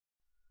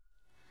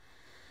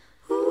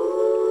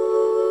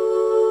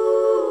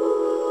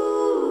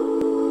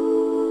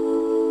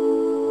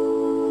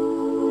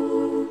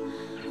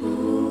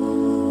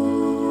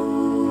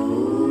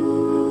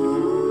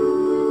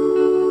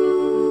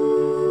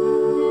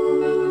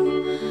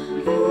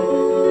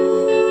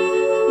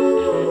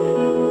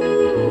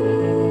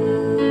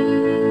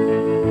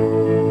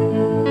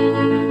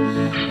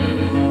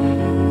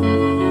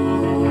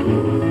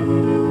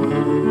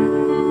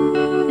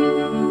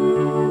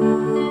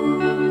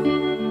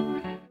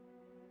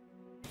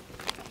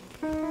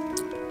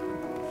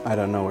I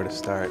don't know where to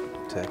start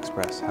to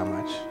express how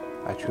much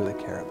I truly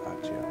care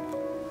about you.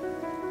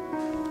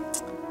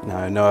 Now,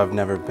 I know I've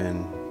never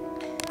been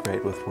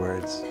great with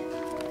words.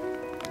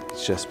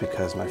 It's just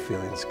because my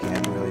feelings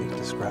can't really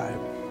describe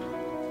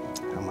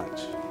how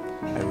much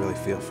I really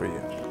feel for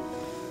you.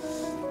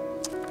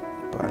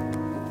 But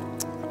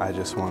I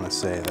just want to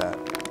say that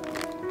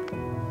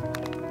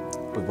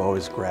we've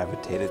always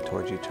gravitated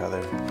towards each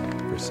other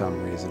for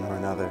some reason or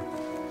another,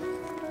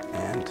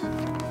 and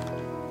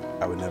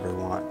I would never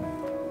want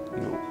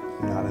you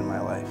not in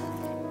my life.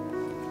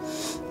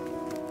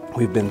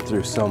 We've been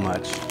through so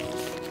much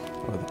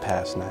over the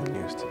past 9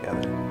 years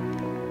together.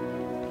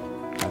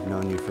 I've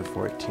known you for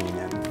 14,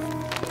 and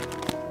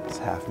it's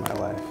half my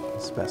life.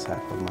 It's the best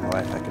half of my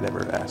life I could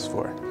ever ask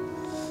for.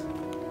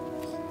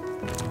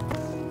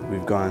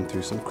 We've gone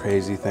through some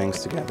crazy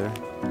things together,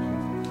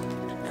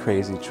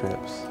 crazy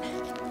trips.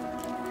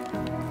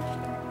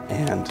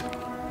 And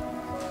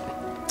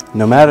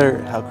no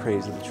matter how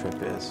crazy the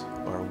trip is,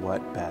 or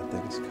what bad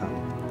things come,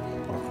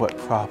 or what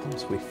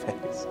problems we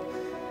face,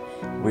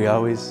 we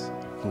always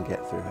can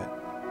get through it.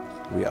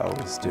 We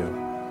always do.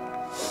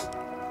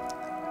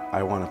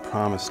 I want to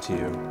promise to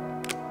you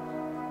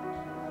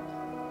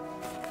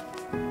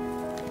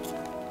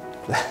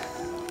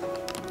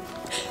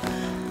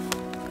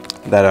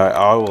that I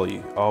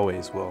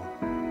always will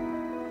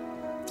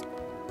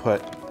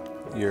put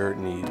your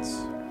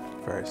needs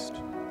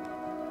first.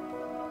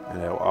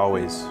 And I will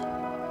always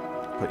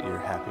put your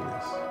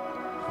happiness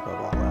above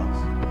all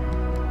else.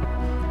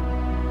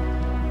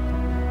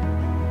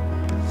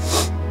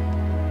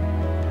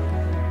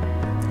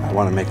 I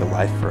want to make a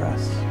life for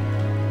us.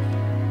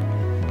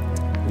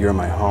 You're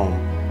my home.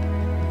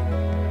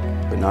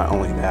 But not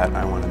only that,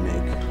 I want to make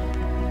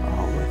a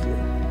home with you.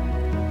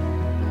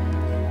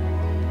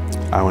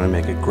 I want to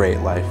make a great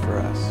life for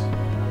us.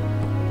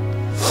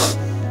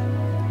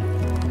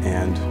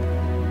 And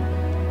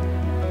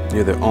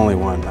you're the only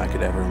one I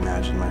could ever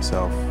imagine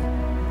myself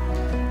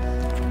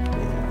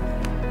being.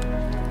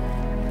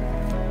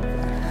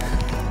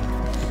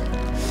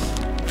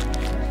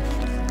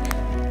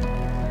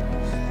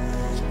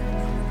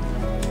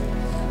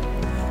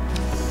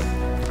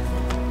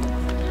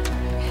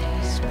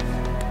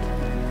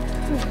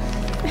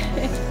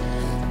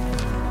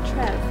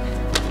 Trev,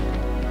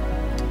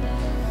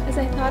 as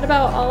I thought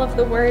about all of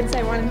the words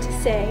I wanted to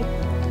say,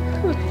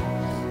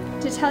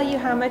 to tell you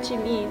how much you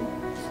mean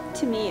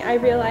to me, I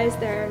realize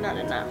there are not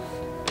enough.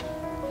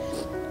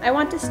 I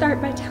want to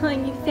start by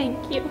telling you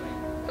thank you,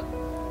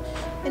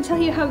 and tell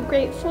you how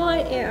grateful I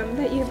am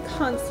that you've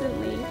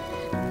constantly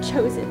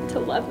chosen to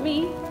love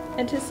me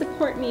and to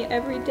support me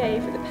every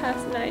day for the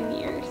past 9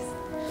 years.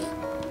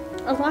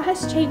 A lot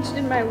has changed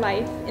in my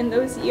life in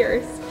those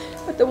years,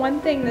 but the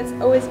one thing that's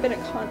always been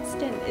a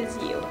constant is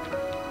you.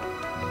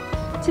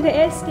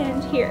 Today I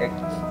stand here,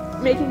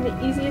 making the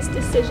easiest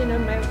decision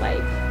of my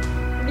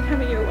life,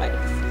 becoming your wife.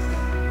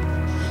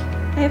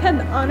 I have had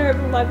the honor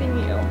of loving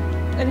you,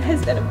 and it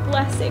has been a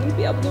blessing to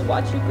be able to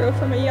watch you grow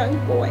from a young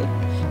boy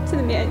to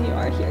the man you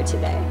are here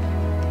today.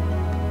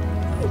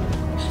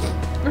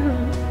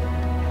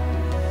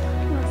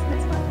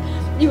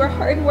 You are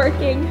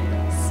hardworking,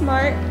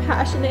 smart,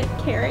 passionate,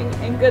 caring,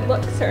 and good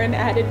looks are an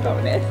added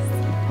bonus.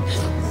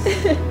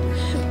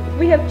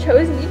 We have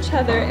chosen each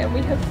other and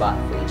we have fought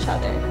for each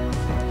other,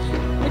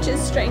 which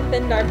has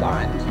strengthened our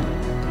bond.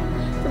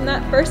 From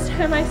that first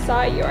time I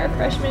saw you our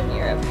freshman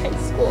year of high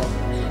school,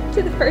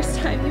 to the first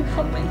time you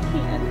held my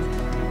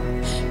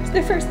hand, to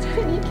the first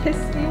time you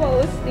kissed me while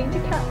listening to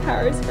Cat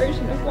Power's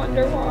version of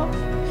Wonderwall,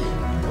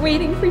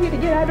 waiting for you to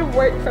get out of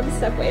work from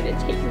Subway to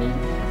take me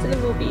to the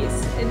movies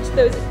and to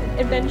those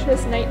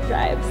adventurous night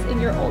drives in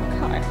your old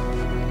car.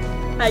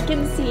 I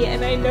can see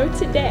and I know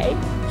today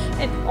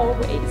and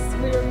always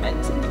we were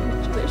meant to be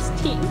each other's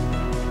team.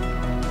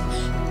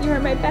 You are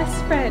my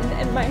best friend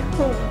and my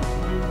home,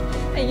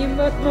 and you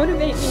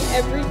motivate me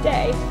every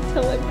day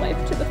to live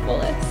life to the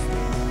fullest.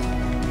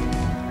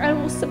 I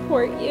will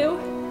support you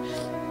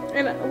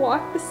and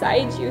walk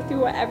beside you through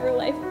whatever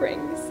life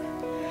brings.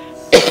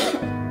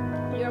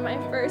 You are my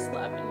first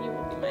love and you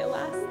will be my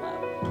last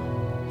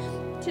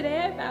love. Today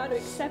I vow to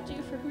accept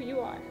you for who you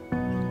are.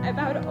 I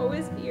vow to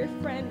always be your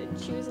friend and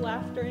choose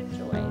laughter and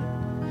joy.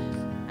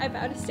 I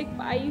vow to stick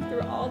by you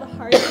through all the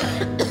hard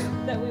times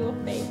that we will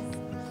face.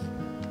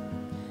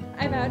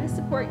 I vow to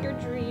support your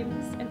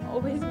dreams and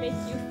always make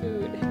you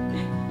food.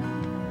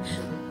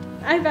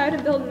 I vow to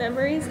build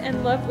memories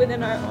and love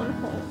within our own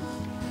home.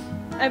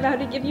 I vow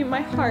to give you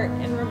my heart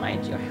and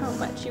remind you how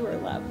much you are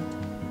loved.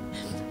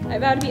 I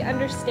vow to be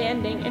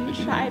understanding and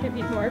try to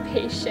be more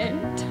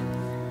patient.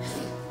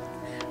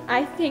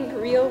 I think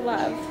real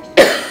love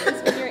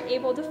is when you're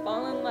able to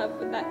fall in love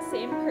with that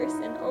same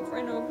person over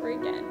and over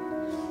again.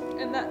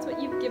 And that's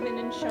what you've given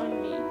and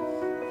shown me.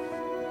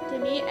 To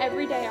me,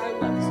 every day our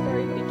love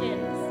story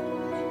begins,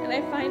 and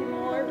I find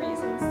more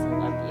reasons to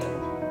love you.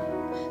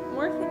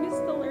 More things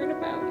to learn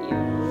about you,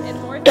 and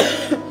more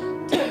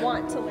things to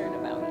want to learn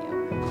about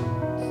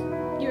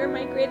you. You are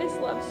my greatest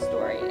love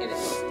story, and it's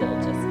still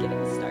just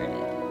getting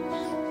started.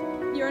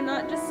 You are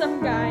not just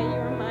some guy, you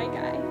are my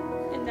guy,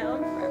 and now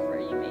and forever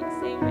you make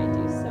saying I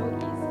do so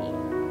easy.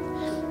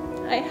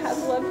 I have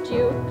loved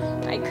you,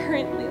 I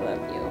currently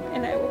love you,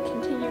 and I will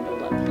continue to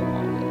love you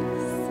always.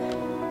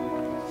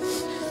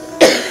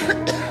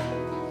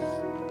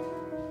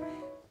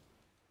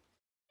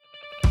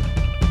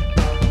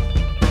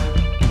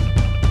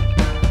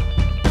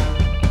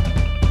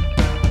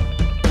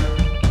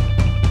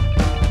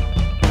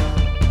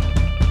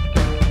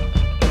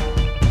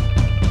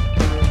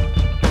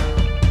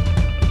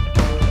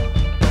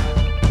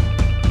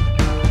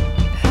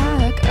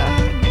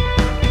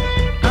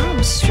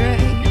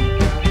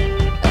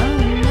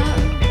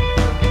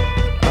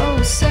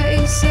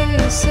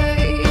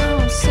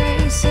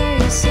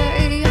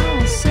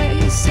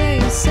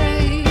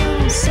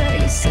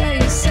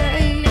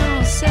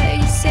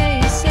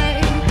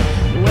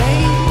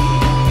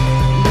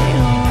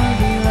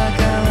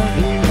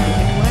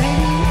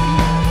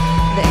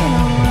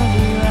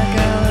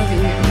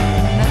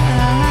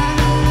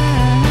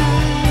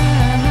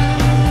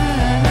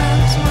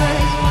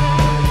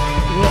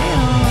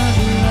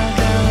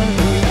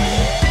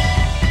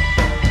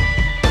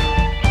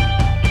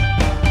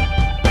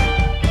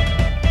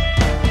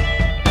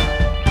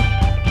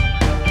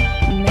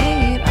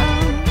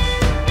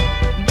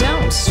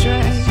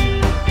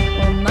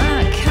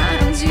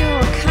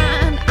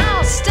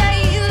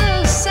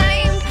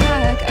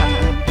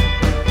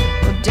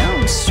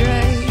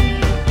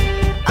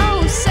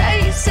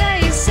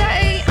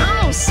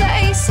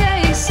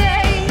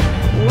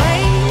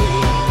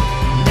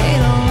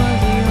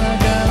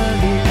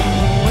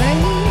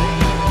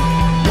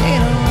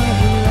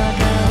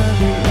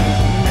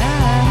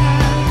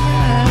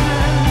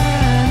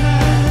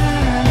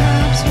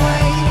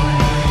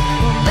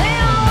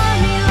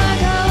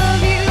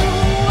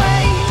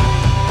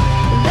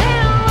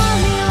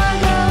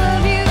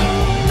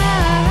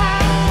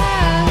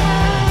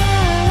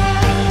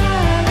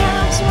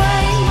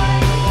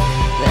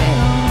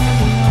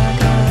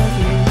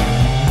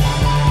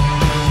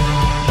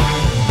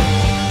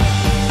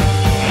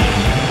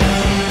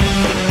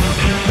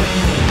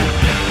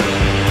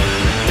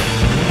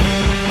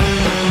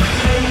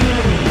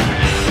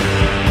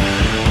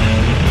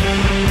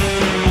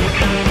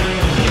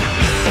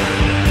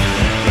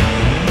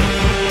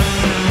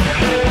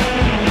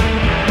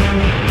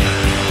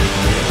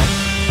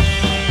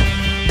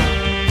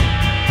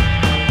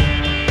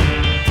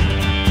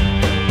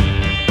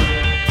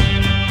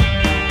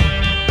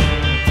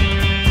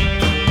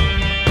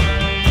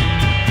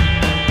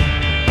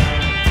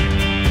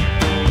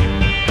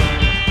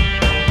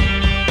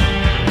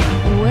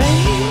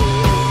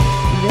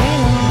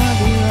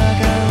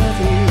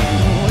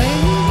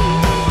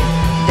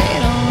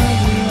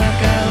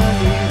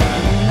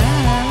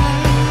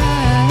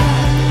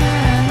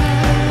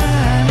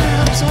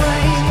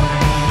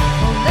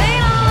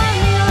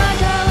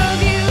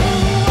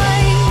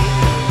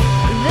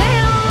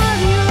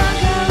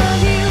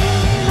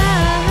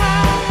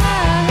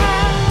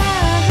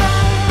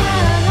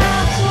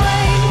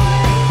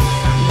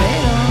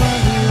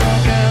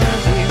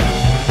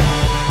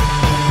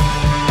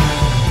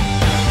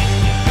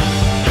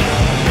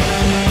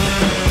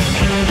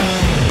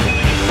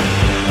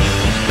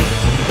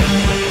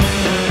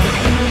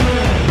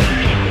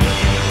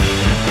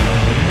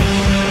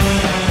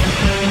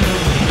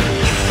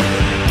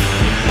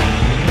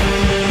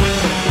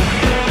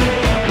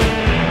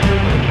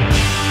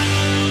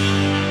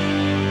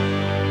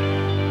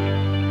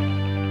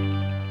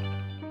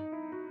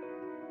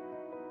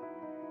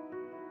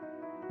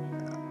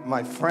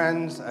 My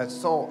friends, I'm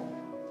so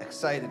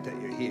excited that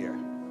you're here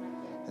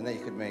and that you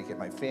could make it.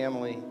 My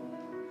family.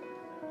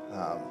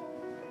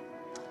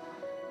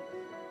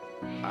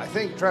 I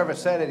think Trevor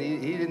said it.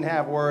 He didn't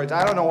have words.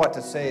 I don't know what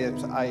to say.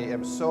 I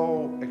am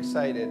so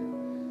excited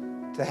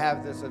to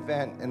have this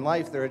event. In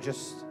life, there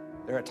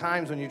are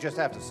times when you just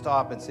have to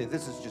stop and say,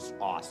 this is just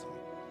awesome.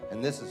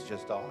 And this is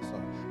just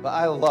awesome. But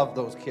I love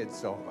those kids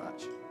so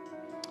much.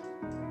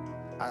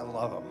 I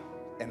love them.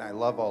 And I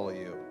love all of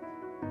you.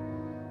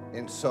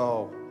 And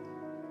so,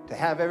 to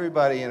have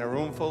everybody in a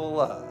room full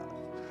of love,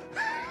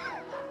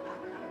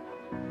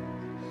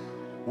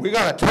 we're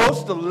going to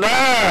toast to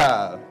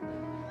love.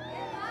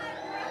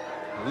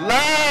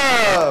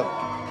 Love.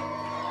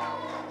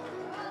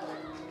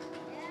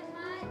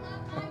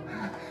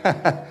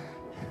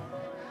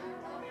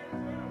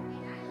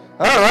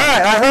 All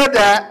right, I heard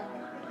that.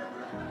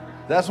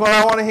 That's what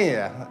I want to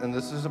hear. And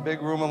this is a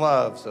big room of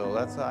love, so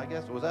that's, I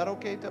guess, was that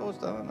okay,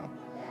 toast? I don't know.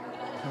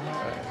 All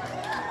right.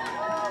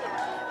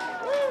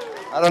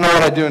 I don't know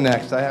what I do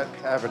next. I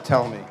have her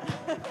tell me.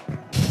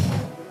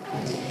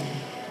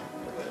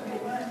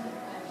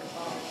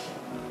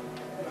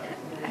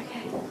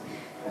 Okay.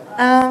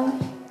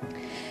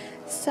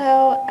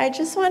 So I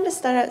just wanted to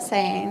start out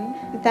saying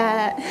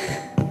that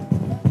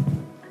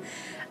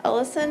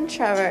Alyssa and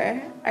Trevor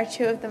are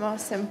two of the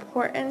most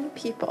important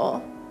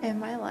people in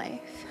my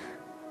life.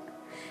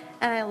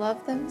 And I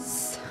love them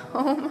so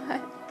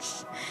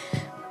much.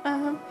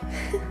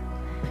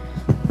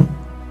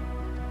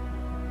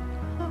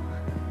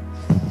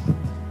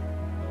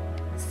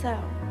 So,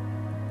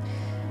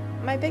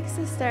 My big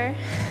sister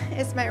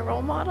is my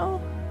role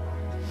model.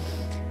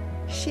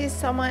 She's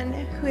someone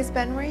who's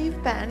been where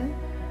you've been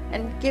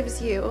and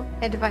gives you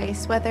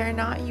advice whether or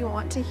not you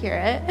want to hear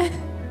it.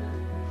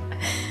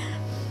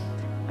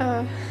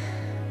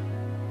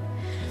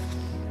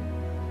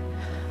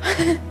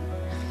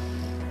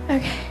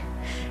 Okay.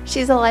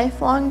 She's a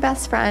lifelong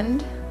best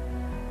friend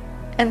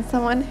and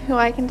someone who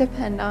I can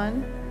depend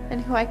on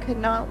and who I could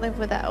not live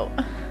without.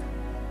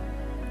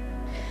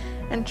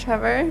 And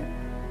Trevor,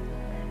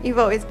 you've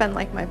always been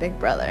like my big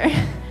brother.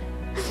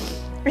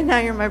 And now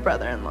you're my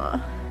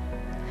brother-in-law.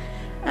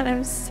 And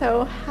I'm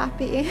so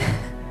happy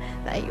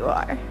that you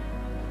are.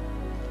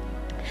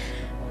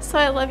 So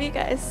I love you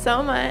guys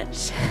so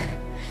much.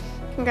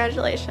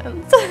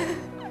 Congratulations.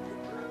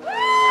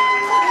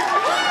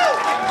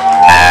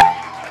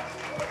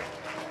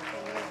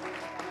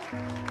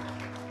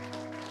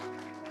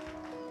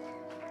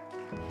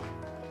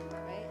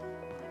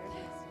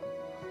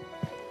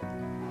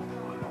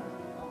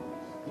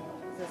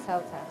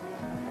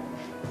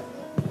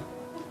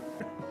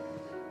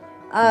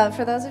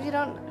 For those of you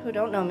who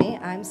don't know me,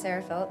 I'm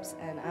Sarah Phillips,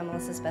 and I'm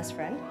Alyssa's best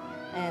friend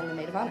and the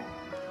maid of honor.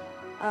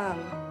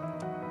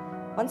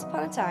 Once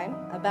upon a time,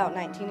 about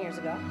 19 years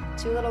ago,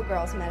 two little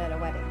girls met at a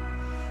wedding.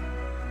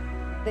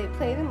 They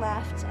played and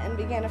laughed and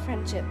began a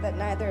friendship that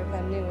neither of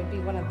them knew would be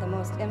one of the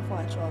most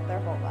influential of their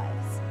whole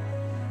lives.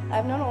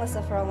 I've known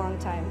Alyssa for a long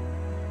time.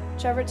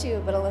 Trevor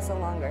too, but Alyssa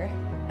longer.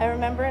 I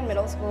remember in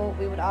middle school,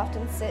 we would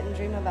often sit and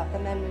dream about the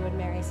men we would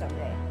marry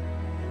someday.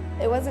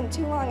 It wasn't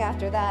too long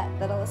after that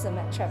Alyssa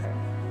met Trevor.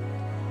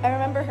 I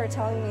remember her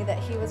telling me that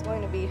he was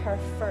going to be her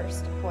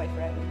first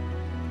boyfriend.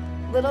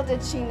 Little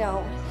did she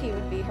know he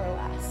would be her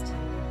last.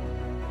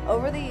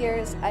 Over the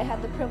years, I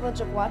had the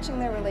privilege of watching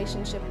their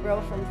relationship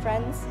grow from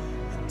friends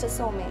to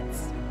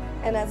soulmates.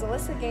 And as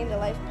Alyssa gained a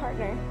life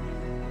partner,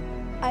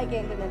 I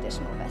gained an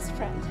additional best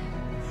friend.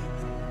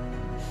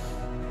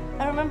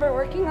 I remember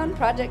working on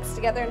projects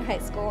together in high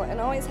school and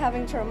always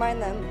having to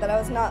remind them that I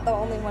was not the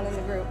only one in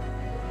the group,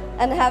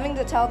 and having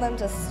to tell them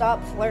to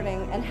stop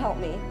flirting and help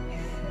me.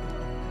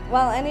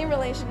 While any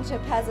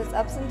relationship has its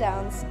ups and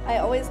downs, I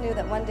always knew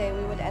that one day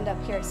we would end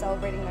up here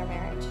celebrating their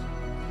marriage.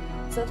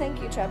 So thank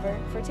you, Trevor,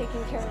 for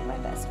taking care of my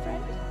best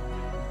friend.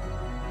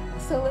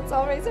 So let's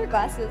all raise our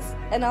glasses,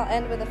 and I'll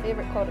end with a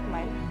favorite quote of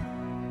mine.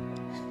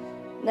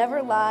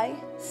 Never lie,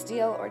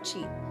 steal, or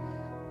cheat.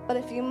 But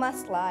if you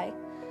must lie,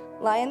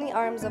 lie in the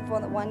arms of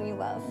the one you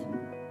love.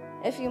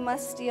 If you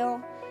must steal,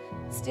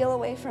 steal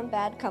away from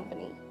bad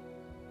company.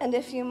 And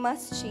if you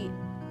must cheat,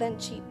 then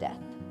cheat death.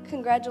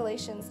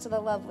 Congratulations to the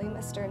lovely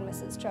Mr. and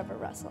Mrs. Trevor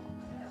Russell.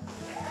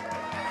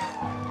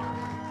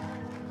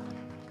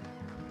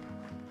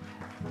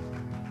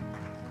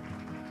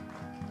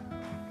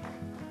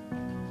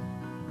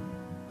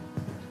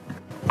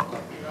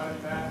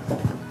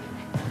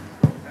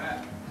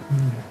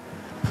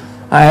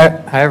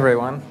 Hi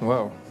everyone.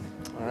 Whoa.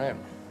 All right.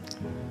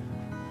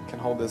 Can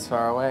hold this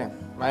far away.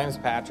 My name is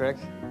Patrick.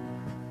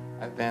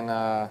 I've been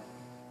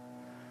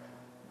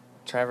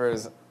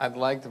Trevor's, I'd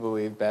like to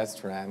believe,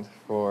 best friend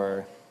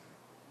for,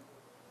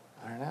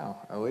 I don't know,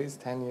 at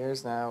least 10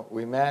 years now.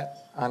 We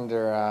met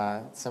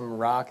under some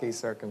rocky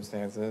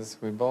circumstances.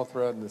 We both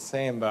rode the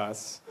same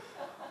bus.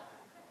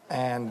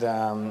 And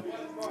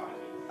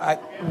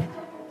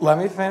let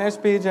me finish,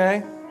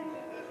 BJ.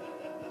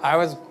 I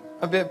was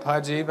a bit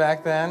pudgy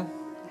back then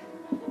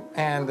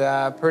and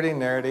pretty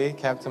nerdy,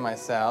 kept to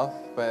myself.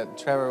 But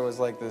Trevor was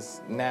like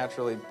this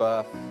naturally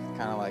buff,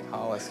 kind of like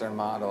Hollister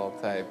model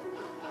type.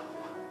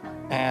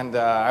 And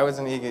I was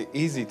an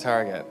easy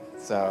target,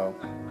 so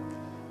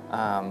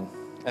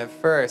at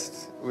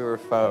first we were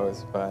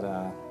foes, but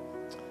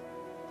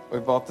we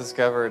both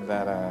discovered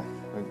that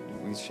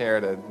we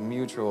shared a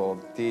mutual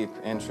deep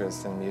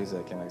interest in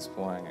music and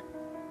exploring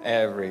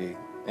every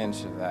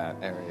inch of that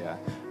area.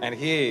 And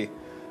he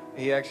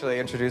actually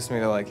introduced me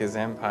to like his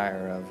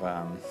empire of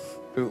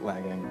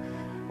bootlegging,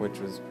 which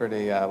was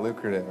pretty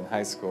lucrative in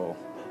high school,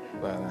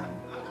 but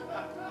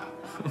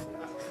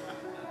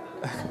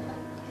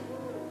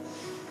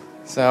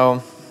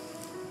so,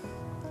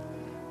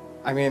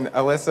 I mean,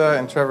 Alyssa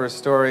and Trevor's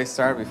story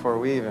started before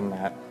we even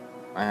met,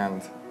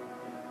 and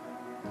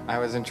I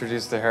was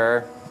introduced to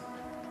her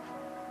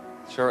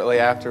shortly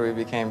after we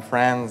became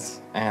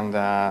friends, and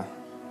a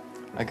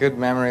good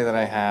memory that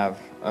I have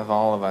of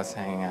all of us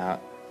hanging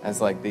out as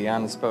like the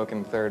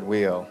unspoken third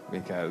wheel,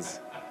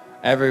 because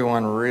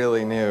everyone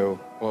really knew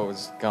what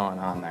was going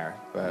on there.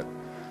 But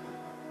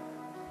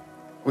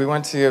we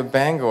went to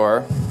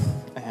Bangor,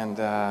 and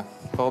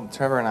both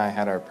Trevor and I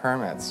had our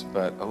permits,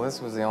 but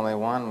Alyssa was the only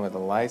one with a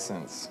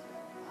license.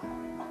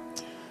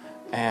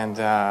 And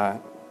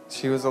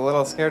she was a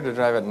little scared to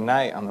drive at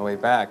night on the way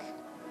back.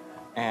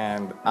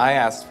 And I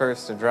asked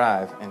first to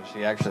drive, and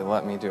she actually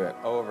let me do it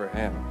over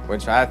him,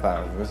 which I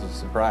thought this was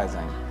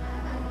surprising.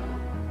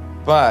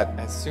 But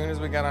as soon as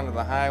we got onto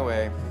the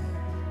highway,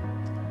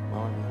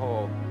 lo and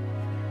behold,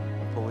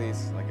 the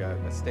police, like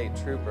a state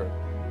trooper,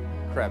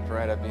 crept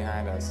right up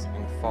behind us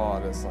and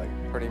followed us like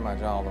pretty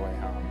much all the way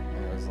home.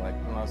 And it was like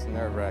the most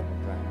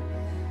nerve-wracking thing.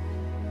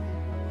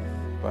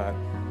 But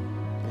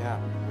yeah,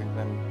 we've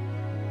been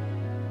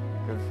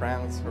good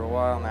friends for a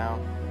while now.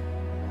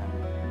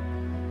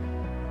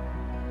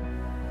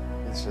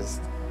 And it's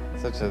just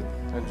such a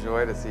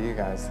joy to see you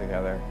guys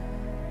together.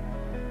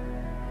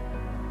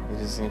 You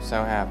just seem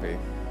so happy.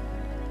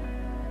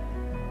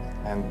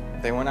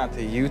 And they went out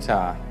to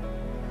Utah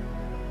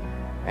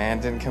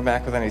and didn't come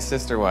back with any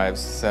sister wives,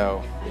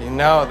 so you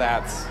know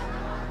that's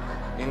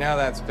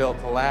built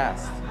to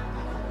last.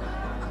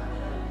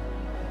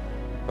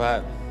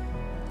 But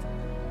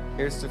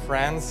here's to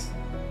friends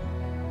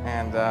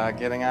and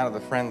getting out of the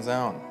friend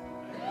zone.